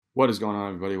What is going on,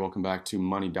 everybody? Welcome back to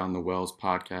Money Down the Wells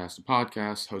podcast, a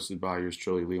podcast hosted by yours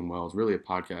truly, Liam Wells. Really a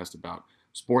podcast about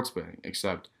sports betting,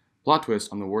 except plot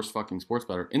twist, I'm the worst fucking sports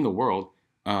bettor in the world.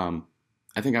 I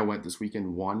think I went this weekend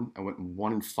I went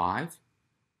 1-5.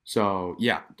 So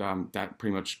yeah, that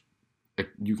pretty much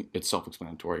it's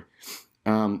self-explanatory.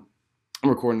 I'm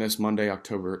recording this Monday,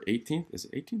 October 18th. Is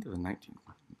it 18th or the 19th?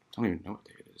 I don't even know what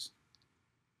day it is.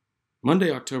 Monday,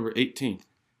 October 18th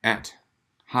at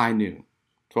high noon.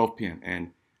 12 p.m.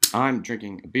 and I'm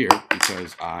drinking a beer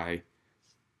because I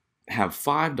have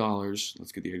 $5.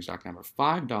 Let's get the exact number: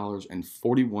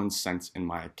 $5.41 in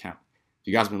my account. If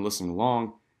you guys have been listening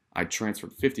along, I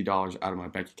transferred $50 out of my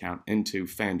bank account into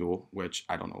FanDuel, which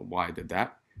I don't know why I did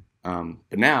that.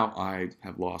 But now I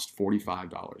have lost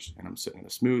 $45 and I'm sitting at a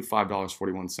smooth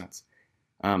 $5.41.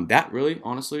 That really,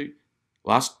 honestly,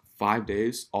 last 5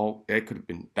 days, that could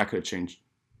have changed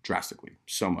drastically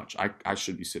so much. I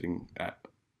should be sitting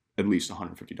at least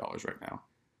 $150 right now.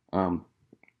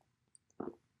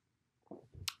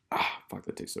 Fuck,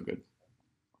 that tastes so good.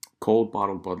 Cold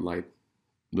bottled Bud Light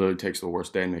literally takes the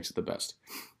worst day and makes it the best.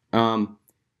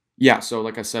 Yeah, so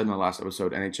like I said in the last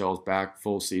episode, NHL is back,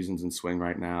 full season's in swing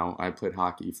right now. I played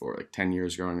hockey for like 10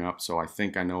 years growing up, so I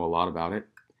think I know a lot about it.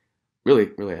 Really,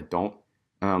 really, I don't.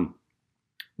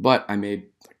 But I made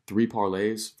like 3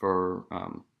 parlays for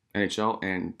NHL,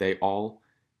 and they all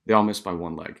missed by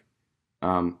one leg.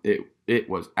 It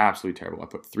was absolutely terrible. I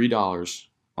put $3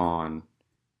 on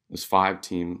this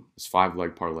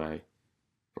 5-leg parlay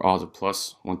for odds of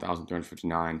plus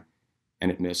 1,359,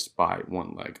 and it missed by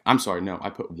one leg. I'm sorry, no, I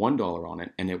put $1 on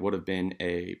it, and it would have been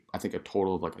I think a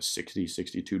total of like a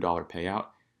 $62 payout.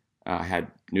 I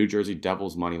had New Jersey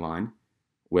Devils money line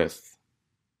with,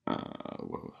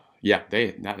 yeah,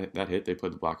 that hit. They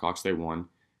played the Blackhawks, they won.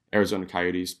 Arizona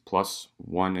Coyotes plus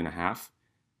 1.5.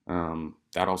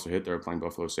 That also hit. They were playing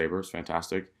Buffalo Sabres.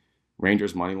 Fantastic.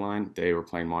 Rangers money line. They were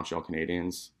playing Montreal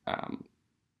Canadiens.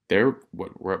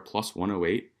 We're at plus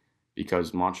 108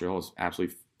 because Montreal is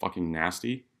absolutely fucking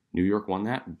nasty. New York won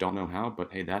that. Don't know how,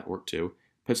 but hey, that worked too.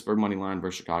 Pittsburgh money line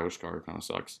versus Chicago. Chicago kind of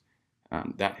sucks.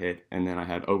 That hit. And then I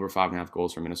had over 5.5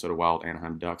 goals for Minnesota Wild,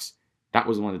 Anaheim Ducks. That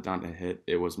was the one that didn't hit.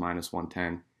 It was minus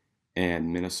 110.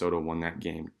 And Minnesota won that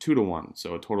game 2-1.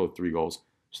 So a total of 3 goals.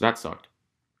 So that sucked.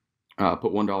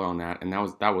 Put $1 on that, and that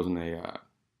wasn't $60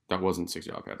 payout. That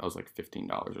was like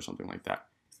 $15 or something like that.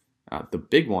 The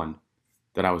big one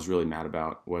that I was really mad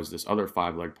about was this other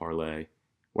 5-leg parlay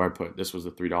where this was the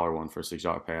 $3 one for a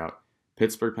 $6 payout.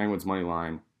 Pittsburgh Penguins money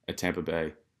line at Tampa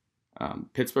Bay.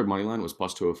 Pittsburgh money line was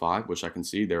plus 205, which I can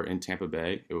see they're in Tampa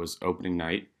Bay. It was opening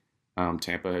night.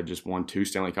 Tampa had just won 2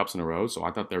 Stanley Cups in a row, so I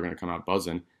thought they were going to come out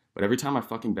buzzing. But every time I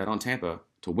fucking bet on Tampa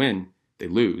to win, they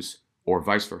lose, or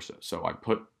vice versa. So I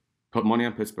put money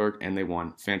on Pittsburgh and they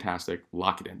won. Fantastic.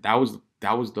 Lock it in. That was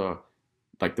the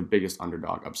biggest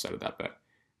underdog upset of that bet.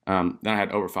 Then I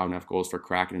had over 5.5 goals for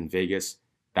Kraken in Vegas.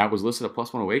 That was listed at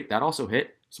plus 108. That also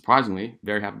hit. Surprisingly,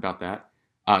 very happy about that.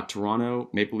 Toronto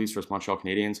Maple Leafs versus Montreal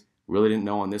Canadiens. Really didn't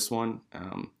know on this one.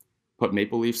 Put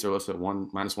Maple Leafs. They're listed at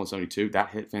minus 172. That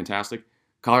hit. Fantastic.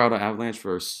 Colorado Avalanche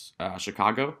versus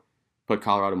Chicago. Put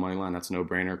Colorado money line. That's a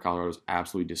no-brainer. Colorado's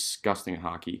absolutely disgusting at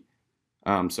hockey.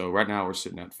 So right now we're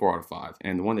sitting at 4 out of 5.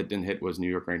 And the one that didn't hit was New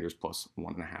York Rangers plus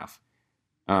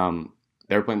 1.5.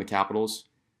 They were playing the Capitals.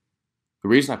 The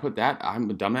reason I put that, I'm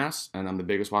a dumbass, and I'm the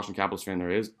biggest Washington Capitals fan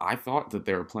there is. I thought that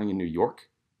they were playing in New York.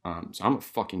 So I'm a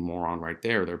fucking moron right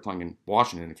there. They're playing in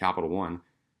Washington in Capital One.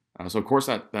 So of course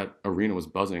that arena was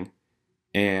buzzing.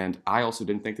 And I also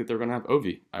didn't think that they were going to have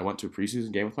Ovi. I went to a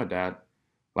preseason game with my dad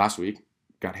last week.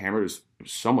 Got hammered. It was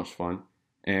so much fun.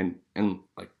 And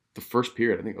like, the first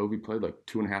period, I think Ovi played like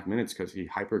 2.5 minutes because he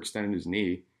hyperextended his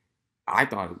knee. I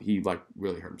thought he like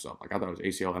really hurt himself. Like I thought it was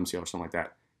ACL, MCL, or something like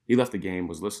that. He left the game,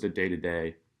 was listed day to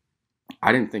day.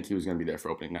 I didn't think he was going to be there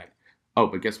for opening night. Oh,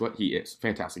 but guess what? He is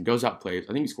fantastic. Goes out, plays.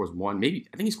 I think he scores one. I think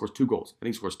he scores 2 goals. I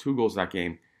think he scores 2 goals that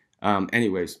game.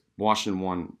 Anyways, Washington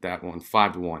won that one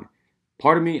 5-1.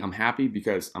 Part of me, I'm happy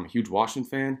because I'm a huge Washington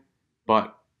fan,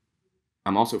 but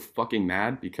I'm also fucking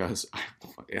mad because I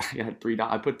had $3.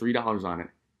 I put $3 on it.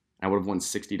 I would have won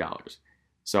 $60.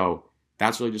 So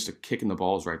that's really just a kick in the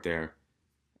balls right there.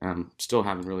 Still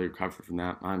haven't really recovered from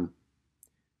that. I'm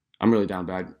really down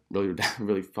bad.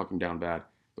 Really fucking down bad.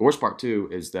 The worst part too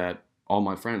is that all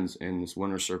my friends in this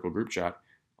winner's circle group chat,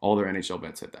 all their NHL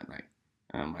bets hit that night.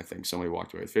 I think somebody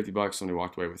walked away with $50. Somebody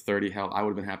walked away with 30. Hell, I would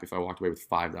have been happy if I walked away with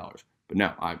 $5. But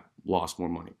no, I lost more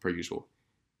money per usual.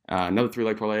 Another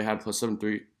 3-leg parlay I had plus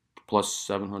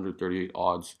 738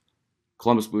 odds.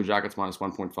 Columbus Blue Jackets minus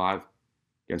 1.5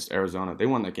 against Arizona. They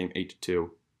won that game 8-2.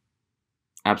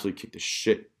 Absolutely kicked the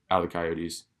shit out of the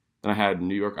Coyotes. Then I had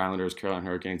New York Islanders, Carolina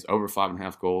Hurricanes over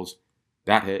 5.5 goals.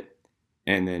 That hit.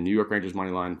 And then New York Rangers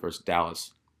money line versus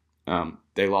Dallas.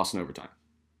 They lost in overtime.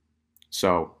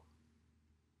 So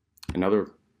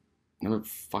another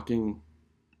fucking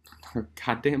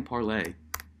goddamn parlay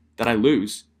that I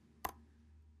lose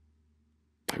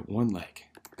by one leg.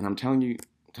 And I'm telling you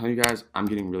guys, I'm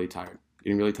getting really tired.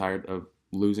 Getting really tired of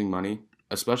losing money,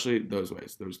 especially those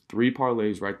ways. There's 3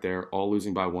 parlays right there, all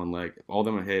losing by one leg. If all of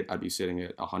them would hit, I'd be sitting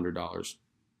at $100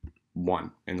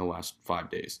 won in the last 5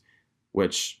 days,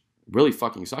 which really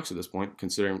fucking sucks at this point,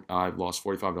 considering I've lost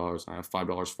 $45 and I have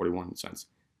 $5.41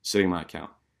 sitting in my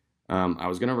account. I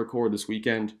was going to record this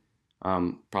weekend,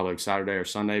 probably like Saturday or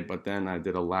Sunday, but then I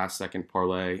did a last-second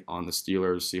parlay on the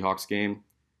Steelers-Seahawks game.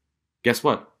 Guess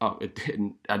what? Oh, it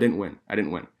didn't. I didn't win. It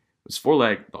was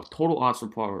 4-leg. The total odds for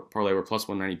parlay were plus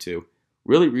 192.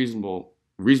 Really reasonable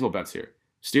bets here.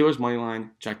 Steelers money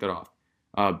line, check that off.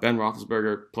 Ben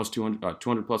Roethlisberger plus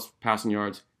 200 plus passing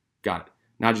yards, got it.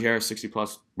 Najee Harris 60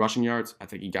 plus rushing yards. I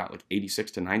think he got like 86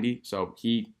 to 90, so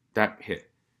that hit.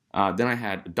 Then I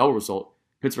had a double result: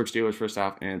 Pittsburgh Steelers first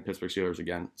half and Pittsburgh Steelers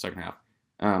again second half.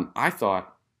 I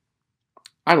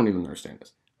don't even understand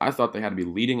this. I thought they had to be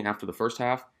leading after the first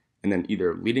half, and then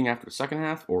either leading after the second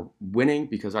half or winning,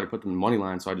 because I put them in the money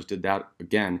line, so I just did that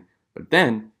again. But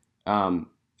then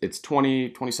it's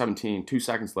 2017, 2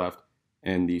 seconds left,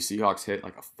 and the Seahawks hit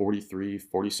like a 43,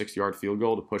 46-yard field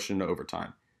goal to push into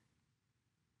overtime.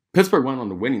 Pittsburgh went on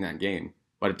to winning that game,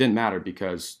 but it didn't matter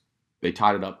because they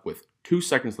tied it up with 2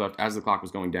 seconds left as the clock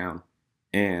was going down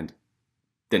and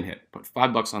didn't hit. Put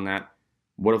 $5 on that.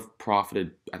 Would have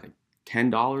profited, I think,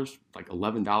 $10, like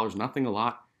 $11, nothing a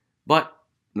lot. But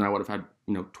then I would have had,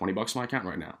 $20 in my account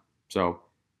right now. So,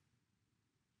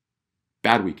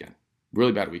 bad weekend.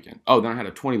 Really bad weekend. Oh, then I had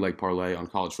a 20-leg parlay on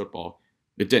college football.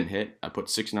 It didn't hit. I put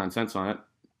 69 cents on it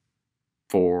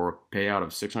for a payout of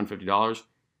 $650.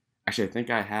 Actually, I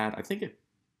think it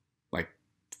like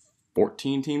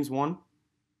 14 teams won.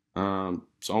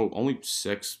 So only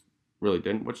 6 really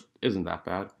didn't, which isn't that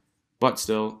bad. But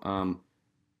still,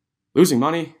 losing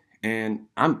money, and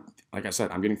like I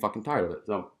said, I'm getting fucking tired of it.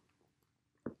 So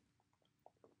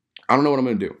I don't know what I'm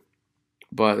going to do.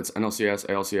 But it's NLCS,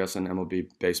 ALCS, and MLB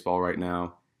baseball right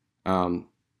now. I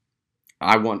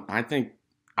think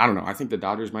the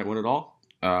Dodgers might win it all.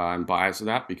 I'm biased to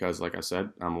that because, like I said,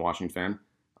 I'm a Washington fan.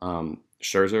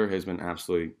 Scherzer has been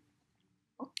absolutely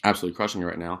crushing it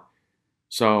right now.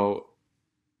 So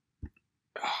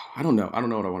I don't know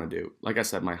what I want to do. Like I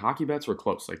said, my hockey bets were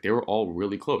close. Like, they were all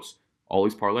really close. All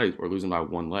these parlays were losing by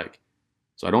one leg.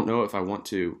 So I don't know if I want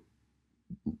to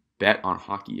bet on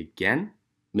hockey again.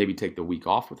 Maybe take the week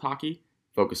off with hockey,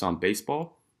 focus on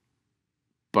baseball.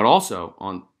 But also,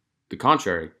 on the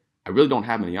contrary, I really don't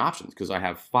have many options because I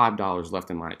have $5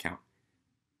 left in my account.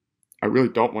 I really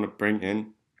don't want to bring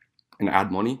in and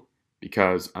add money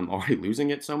because I'm already losing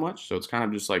it so much. So it's kind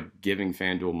of just like giving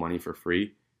FanDuel money for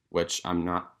free, which I'm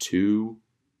not too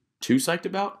psyched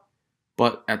about.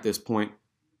 But at this point,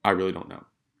 I really don't know.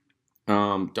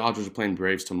 Dodgers are playing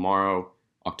Braves tomorrow,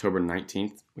 October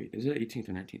 19th. Wait, is it 18th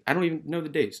or 19th? I don't even know the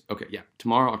days. Okay, yeah.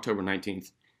 Tomorrow, October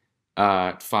 19th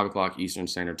at 5 o'clock Eastern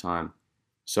Standard Time.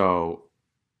 So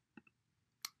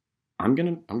I'm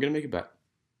gonna make a bet.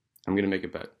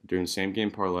 Doing same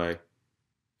game parlay.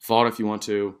 Follow it if you want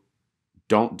to.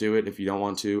 Don't do it if you don't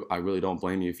want to. I really don't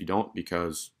blame you if you don't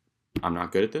because I'm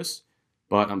not good at this.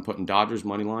 But I'm putting Dodgers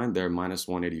money line. They're minus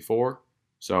 184.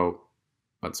 So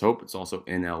let's hope it's also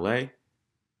in LA.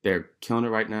 They're killing it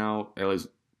right now. LA's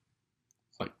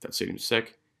like, that stadium's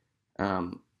sick.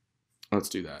 Let's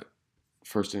do that.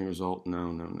 First inning result. No.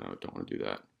 Don't want to do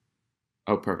that.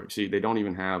 Oh, perfect. See, they don't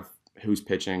even have who's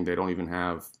pitching. They don't even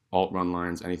have alt run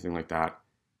lines, anything like that.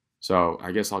 So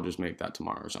I guess I'll just make that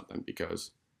tomorrow or something because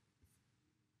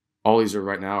all these are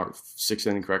right now are 6th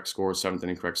inning correct score, 7th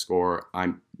inning correct score.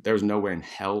 There's no way in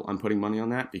hell I'm putting money on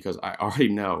that because I already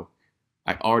know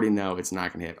it's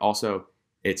not going to hit. Also,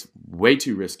 it's way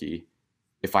too risky.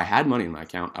 If I had money in my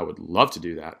account, I would love to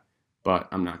do that, but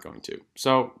I'm not going to.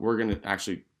 So we're going to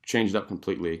actually change it up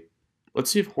completely. Let's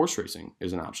see if horse racing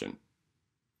is an option.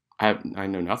 I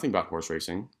know nothing about horse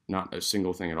racing, not a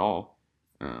single thing at all.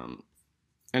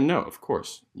 And no, of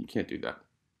course, you can't do that.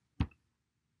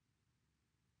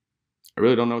 I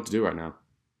really don't know what to do right now.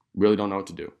 Really don't know what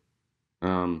to do.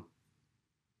 I'm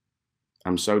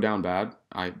so down bad.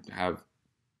 I have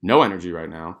no energy right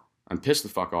now. I'm pissed the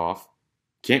fuck off.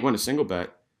 Can't win a single bet.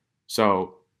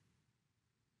 So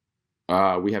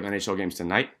we have NHL games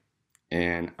tonight,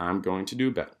 and I'm going to do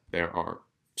a bet. There are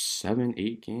 7,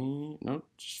 8 games. No,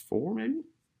 just 4 maybe?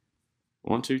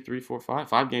 1, 2, 3, 4, 5.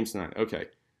 5 games tonight. Okay.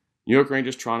 New York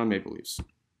Rangers, Toronto Maple Leafs.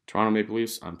 Toronto Maple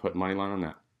Leafs, I'm putting money line on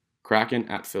that. Kraken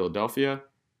at Philadelphia.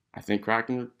 I think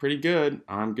Kraken are pretty good.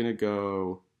 I'm going to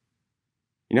go,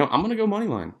 I'm going to go money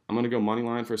line. I'm going to go money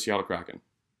line for Seattle Kraken.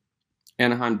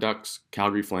 Anaheim Ducks,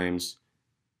 Calgary Flames.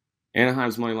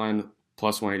 Anaheim's money line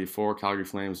plus 184, Calgary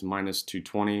Flames minus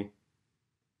 220.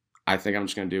 I think I'm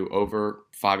just going to do over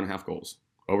 5.5 goals.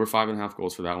 Over 5.5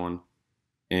 goals for that one.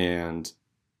 And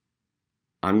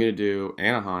I'm going to do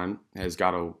Anaheim has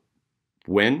got to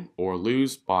win or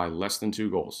lose by less than 2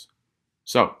 goals.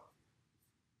 So,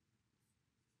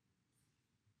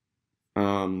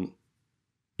 got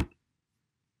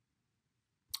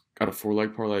a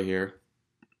 4-leg parlay here.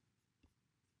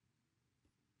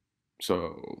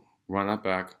 So, run that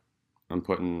back. I'm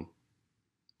putting,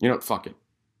 fuck it.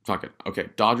 Okay,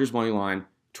 Dodgers money line,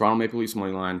 Toronto Maple Leafs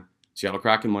money line, Seattle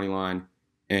Kraken money line,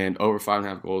 and over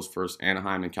 5.5 goals for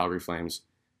Anaheim and Calgary Flames.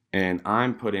 And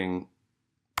I'm putting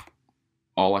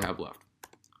all I have left,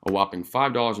 a whopping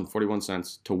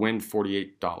 $5.41 to win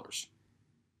 $48.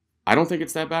 I don't think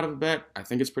it's that bad of a bet. I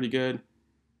think it's pretty good.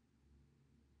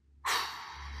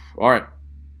 All right.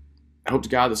 I hope to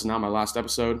God this is not my last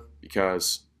episode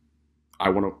because I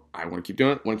want to keep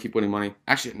doing it. I want to keep winning money.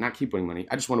 Actually, not keep winning money.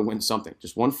 I just want to win something.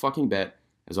 Just one fucking bet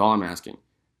is all I'm asking.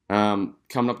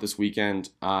 Coming up this weekend,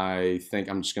 I think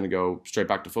I'm just going to go straight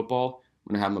back to football.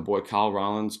 I'm going to have my boy Kyle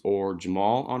Rollins or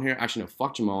Jamal on here. Actually, no,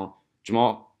 fuck Jamal.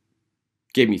 Jamal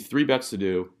gave me 3 bets to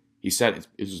do. He said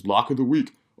it's his lock of the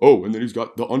week. Oh, and then he's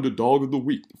got the underdog of the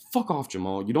week. Fuck off,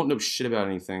 Jamal. You don't know shit about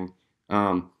anything.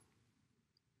 I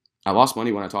lost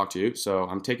money when I talked to you, so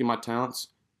I'm taking my talents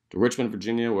to Richmond,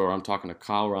 Virginia, where I'm talking to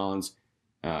Kyle Rollins.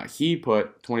 He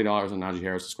put $20 on Najee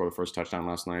Harris to score the first touchdown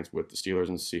last night with the Steelers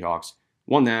and the Seahawks.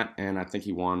 Won that, and I think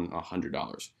he won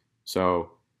 $100.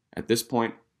 So at this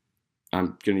point,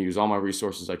 I'm going to use all my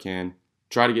resources I can,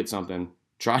 try to get something,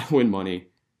 try to win money.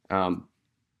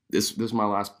 This is my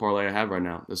last parlay I have right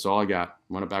now. This is all I got.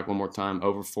 Run it back one more time.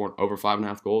 Over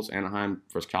 5.5 goals. Anaheim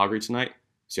versus Calgary tonight.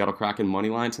 Seattle Kraken money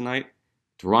line tonight.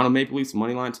 Toronto Maple Leafs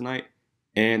money line tonight.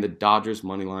 And the Dodgers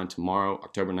money line tomorrow,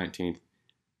 October 19th.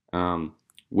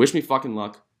 Wish me fucking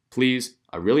luck. Please.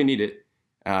 I really need it.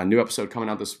 New episode coming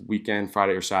out this weekend,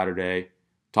 Friday or Saturday.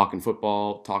 Talking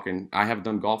football. I haven't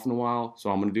done golf in a while,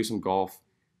 so I'm going to do some golf.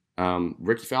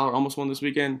 Ricky Fowler almost won this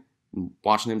weekend. I'm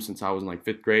watching him since I was in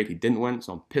 5th grade. He didn't win,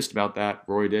 so I'm pissed about that.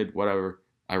 Rory did. Whatever.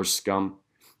 Irish scum.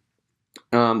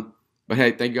 But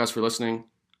hey, thank you guys for listening.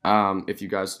 If you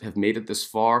guys have made it this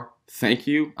far, thank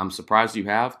you. I'm surprised you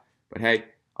have. But hey,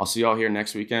 I'll see y'all here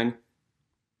next weekend.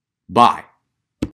 Bye.